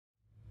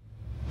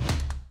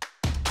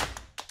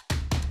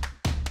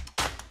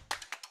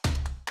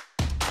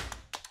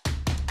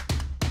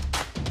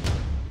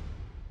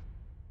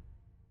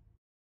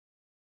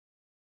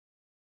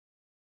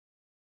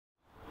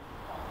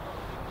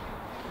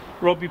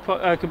Rob, you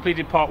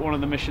completed part one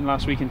of the mission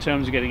last week in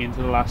terms of getting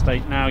into the last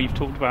 8. Now you've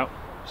talked about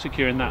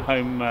securing that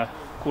home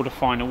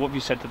quarter-final. What have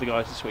you said to the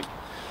guys this week?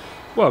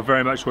 Well,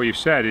 very much what you've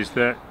said is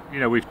that, you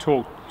know, we've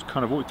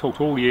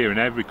talked all year in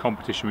every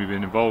competition we've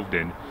been involved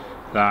in,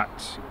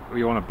 that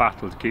you want to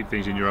battle to keep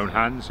things in your own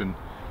hands and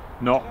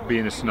not be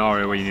in a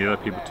scenario where you need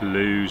other people to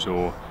lose,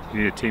 or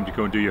you need a team to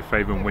go and do you a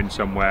favour and win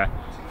somewhere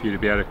for you to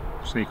be able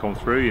to sneak on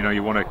through. You know,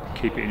 you want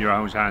to keep it in your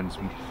own hands.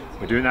 And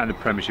we're doing that in the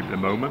Premiership at the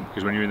moment,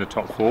 because when you're in the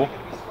top 4,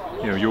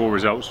 you know, your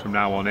results from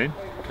now on in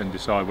can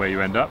decide where you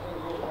end up.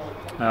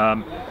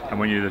 And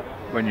when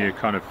you're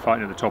kind of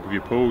fighting at the top of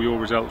your pool, your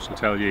results will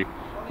tell you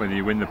whether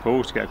you win the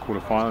pool to get a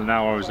quarter-final.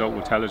 Now our result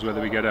will tell us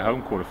whether we get a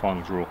home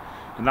quarter-final draw.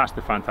 And that's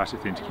the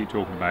fantastic thing to keep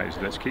talking about, is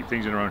let's keep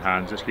things in our own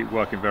hands, let's keep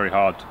working very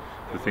hard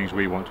for the things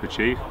we want to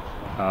achieve.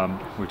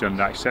 We've done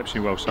that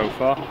exceptionally well so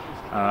far,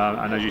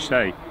 and as you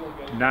say,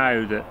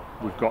 now that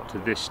we've got to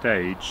this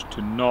stage,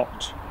 to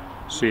not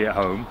see it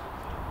home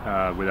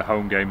with a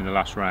home game in the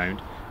last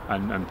round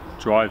and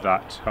drive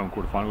that home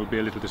quarter-final would be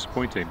a little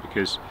disappointing,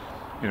 because,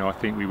 you know, I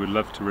think we would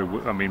love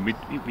to I mean,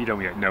 we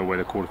don't yet know where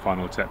the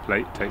quarter-final will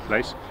take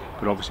place,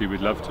 but obviously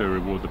we'd love to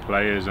reward the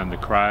players and the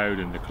crowd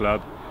and the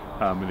club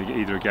with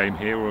either a game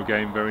here or a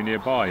game very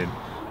nearby, and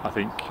I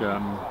think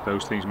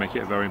those things make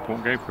it a very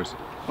important game for us.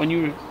 When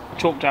you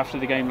talked after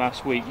the game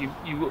last week,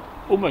 you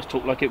almost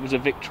talked like it was a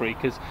victory,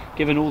 because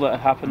given all that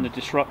had happened, the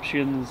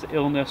disruptions,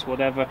 illness,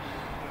 whatever,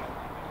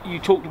 you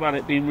talked about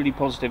it being really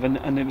positive,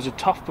 and it was a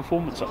tough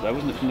performance up there,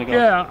 wasn't it, from the guys?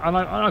 Yeah, and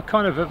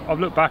I've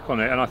looked back on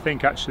it, and I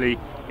think actually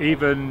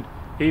even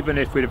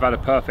if we'd have had a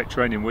perfect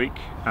training week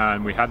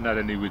and we hadn't had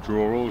any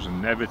withdrawals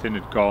and everything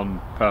had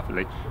gone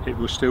perfectly,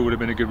 it still would have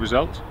been a good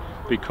result,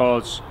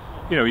 because,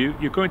 you know,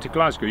 you're going to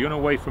Glasgow, you're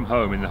away from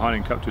home in the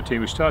Heineken Cup to a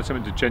team who still had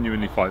something to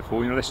genuinely fight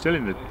for. You know,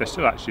 they're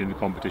still actually in the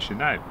competition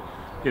now,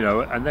 you know,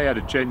 and they had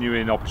a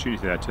genuine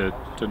opportunity there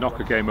to knock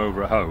a game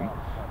over at home,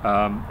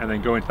 and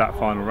then go into that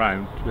final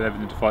round with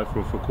everything to fight for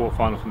a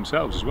quarter-final for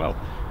themselves as well.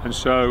 And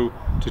so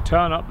to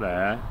turn up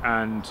there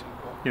and,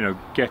 you know,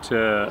 get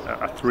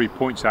a 3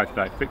 points out of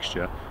that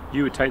fixture,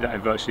 you would take that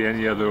in virtually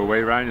any other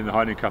away round in the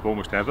Heineken Cup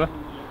almost ever.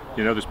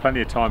 You know, there's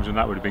plenty of times when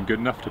that would have been good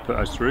enough to put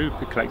us through.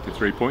 We collected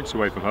 3 points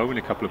away from home in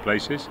a couple of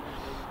places,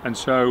 and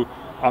so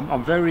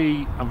I'm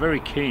very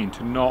keen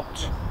to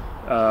not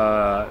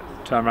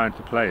turn around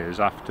to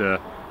players after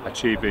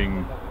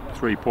achieving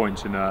 3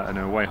 points in an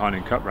away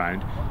Heineken Cup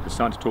round and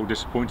starting to talk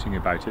disappointing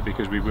about it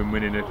because we've been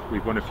winning it.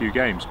 We've won a few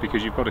games,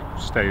 because you've got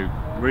to stay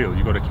real.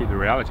 You've got to keep the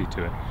reality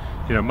to it.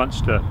 You know,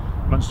 Munster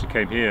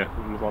came here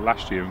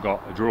last year and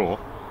got a draw,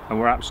 and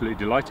we're absolutely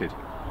delighted,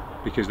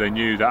 because they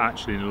knew that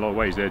actually in a lot of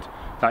ways that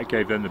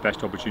gave them the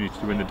best opportunity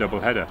to win the double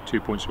header.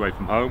 2 points away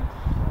from home,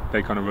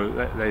 they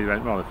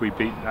went, well, if we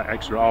beat that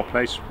extra at our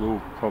place,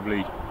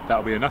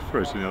 that'll be enough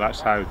for us. You know,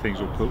 that's how things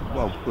will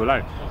pull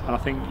out. And I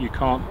think you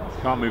can't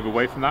move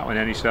away from that in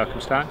any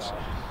circumstance.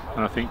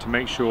 And I think to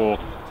make sure,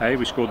 A,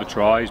 we scored the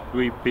tries,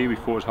 B, we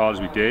fought as hard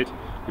as we did.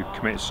 We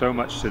committed so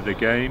much to the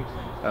game,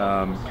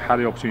 had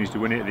the opportunity to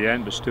win it at the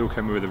end, but still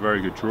came with a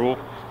very good draw.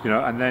 You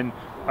know, and then,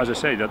 as I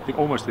say,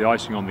 almost the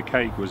icing on the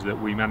cake was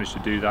that we managed to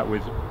do that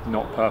with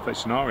not perfect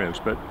scenarios,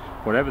 but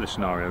whatever the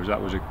scenarios,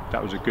 that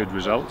was a good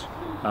result.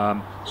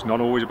 It's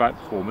not always about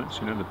performance.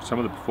 You know, some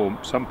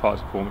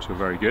parts of the performance were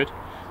very good,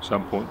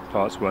 some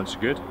parts weren't so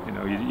good. You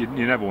know, you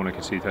never want to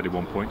concede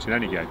 31 points in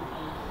any game.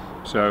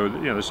 So,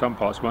 you know, there's some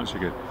parts weren't so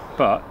good,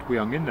 but we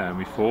hung in there and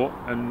we fought,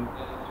 and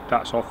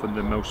that's often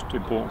the most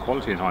important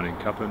quality in Heineken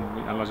Cup, and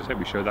as I said,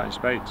 we showed that in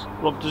spades.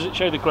 Rob, does it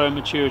show the growing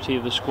maturity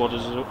of the squad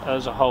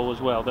as a whole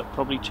as well, that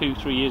probably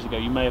 2-3 years ago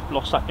you may have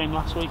lost that game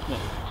last week?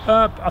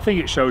 I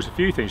think it shows a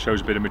few things. It shows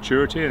a bit of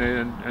maturity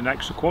and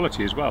extra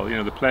quality as well. You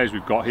know, the players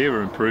we've got here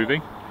are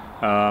improving,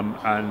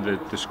 and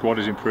the squad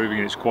is improving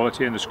in its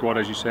quality, and the squad,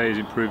 as you say, is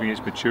improving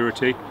its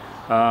maturity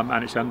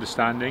and its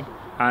understanding,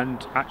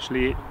 and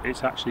actually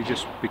it's actually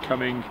just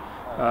becoming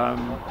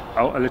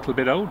a little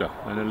bit older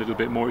and a little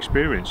bit more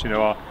experienced. You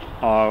know,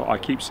 I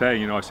keep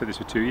saying, you know, I've said this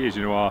for 2 years,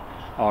 you know,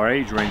 our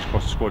age range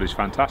across the squad is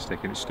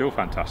fantastic, and it's still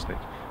fantastic,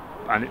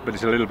 but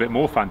it's a little bit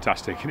more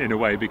fantastic in a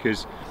way,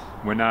 because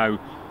we're now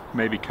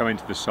maybe coming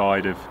to the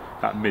side of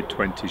that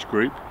mid-20s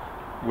group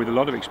with a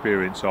lot of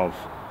experience of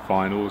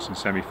finals and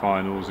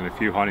semi-finals and a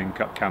few Heineken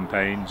Cup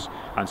campaigns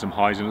and some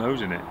highs and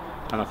lows in it.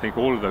 And I think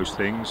all of those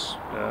things,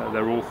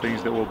 they're all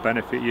things that will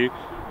benefit you,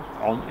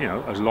 you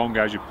know, as long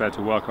as you're prepared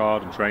to work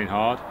hard and train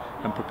hard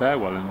and prepare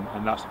well,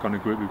 and that's the kind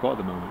of group we've got at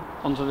the moment.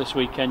 On to this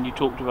weekend, you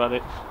talked about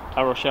it,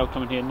 Rochelle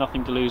coming here,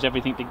 nothing to lose,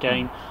 everything to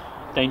gain,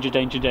 danger,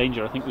 danger,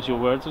 danger, I think was your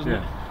words, wasn't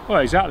it? Well,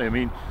 exactly. I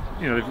mean,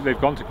 you know,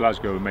 they've gone to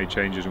Glasgow and made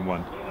changes and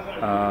won.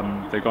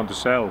 They've gone to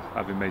Sale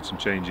having made some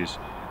changes,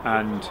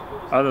 and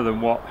other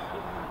than what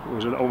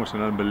was almost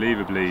an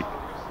unbelievably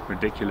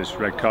ridiculous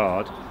red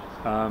card,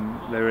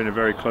 they were in a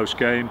very close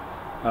game,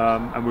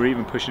 and we're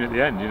even pushing at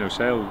the end. You know,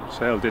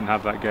 Sale didn't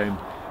have that game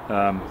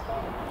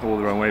all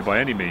their own way by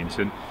any means,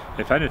 and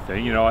if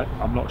anything, you know,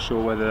 I'm not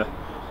sure whether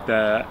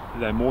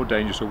they're more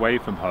dangerous away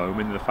from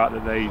home in the fact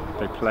that they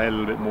play a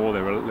little bit more,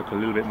 they look a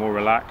little bit more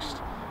relaxed,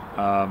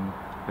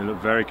 They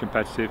look very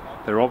competitive.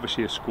 They're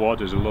obviously a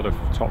squad, as a lot of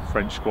top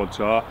French squads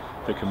are,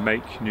 that can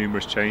make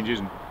numerous changes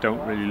and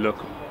don't really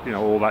look,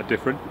 all that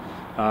different.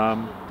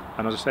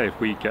 And as I say, if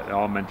we get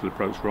our mental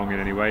approach wrong in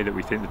any way, that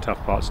we think the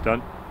tough part's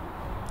done,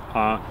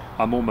 I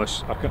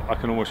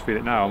can almost feel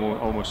it now. I'm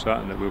almost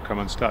certain that we'll come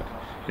unstuck.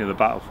 The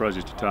battle for us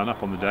is to turn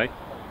up on the day.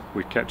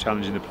 We've kept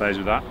challenging the players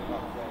with that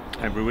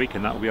every week,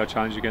 and that will be our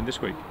challenge again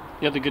this week.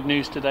 The other good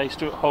news today,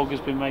 Stuart Hogg has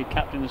been made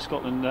captain of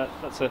Scotland.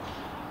 That's a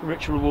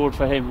rich reward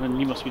for him, and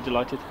you must be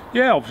delighted.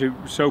 Yeah, obviously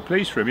so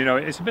pleased for him.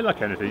 It's a bit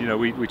like anything.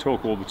 We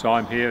talk all the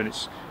time here, and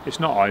it's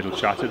not idle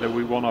chatter, that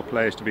we want our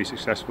players to be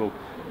successful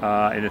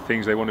in the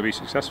things they want to be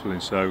successful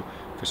in. So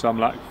for some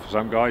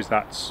guys,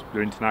 that's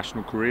their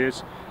international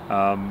careers.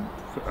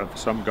 For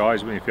some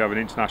guys, if you have an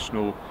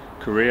international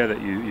career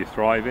that you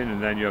thrive in,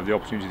 and then you have the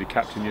opportunity to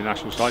captain your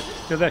national side,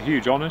 they're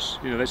huge honours.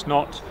 It's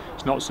not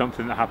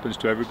something that happens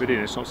to everybody,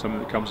 and it's not something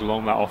that comes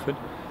along that often.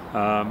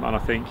 And I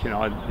think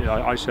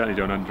I certainly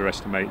don't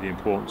underestimate the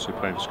importance of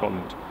playing for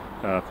Scotland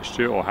for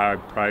Stuart, or how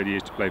proud he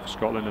is to play for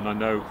Scotland. And I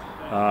know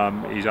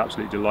he's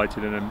absolutely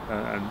delighted and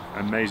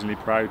amazingly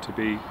proud to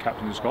be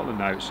captain of Scotland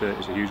now. It's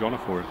a huge honour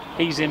for him.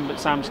 He's in, but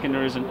Sam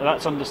Skinner isn't.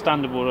 That's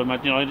understandable, I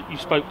imagine. You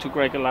spoke to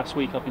Gregor last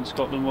week up in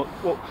Scotland.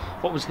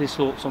 What was his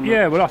thoughts on that?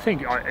 Yeah, well, I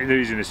think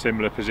he's in a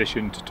similar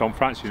position to Tom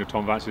Francis.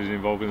 Tom Francis is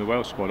involved in the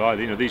Wales squad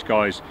either. These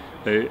guys,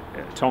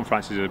 Tom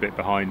Francis is a bit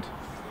behind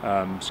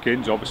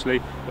Skins,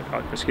 obviously,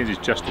 but Skins is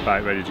just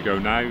about ready to go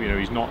now.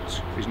 He's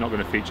not going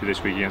to feature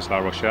this week against La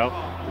Rochelle,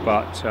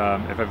 but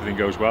if everything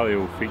goes well,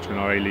 he'll feature in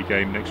our A-League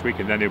game next week,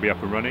 and then he'll be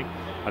up and running.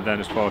 And then,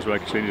 as far as we're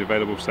concerned, he's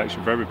available for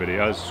selection for everybody,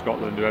 as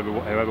Scotland,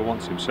 whoever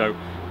wants him. So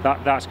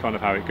that's kind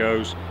of how it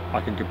goes.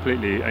 I can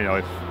completely,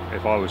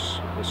 if I was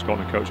a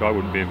Scotland coach, I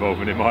wouldn't be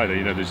involved in him either.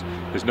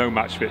 There's no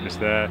match fitness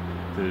there.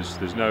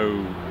 There's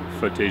no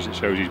footage that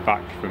shows he's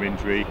back from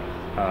injury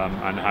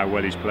and how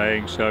well he's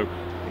playing. So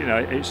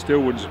it still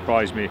wouldn't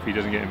surprise me if he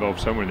doesn't get involved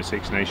somewhere in the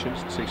Six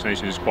Nations. The Six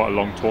Nations is quite a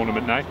long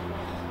tournament now,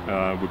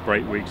 with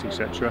break weeks,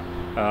 etc.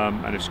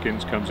 And if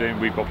Skins comes in,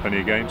 we've got plenty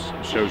of games.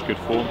 It shows good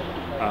form.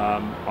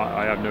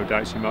 I have no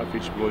doubts he might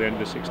feature before the end of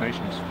the Six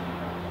Nations.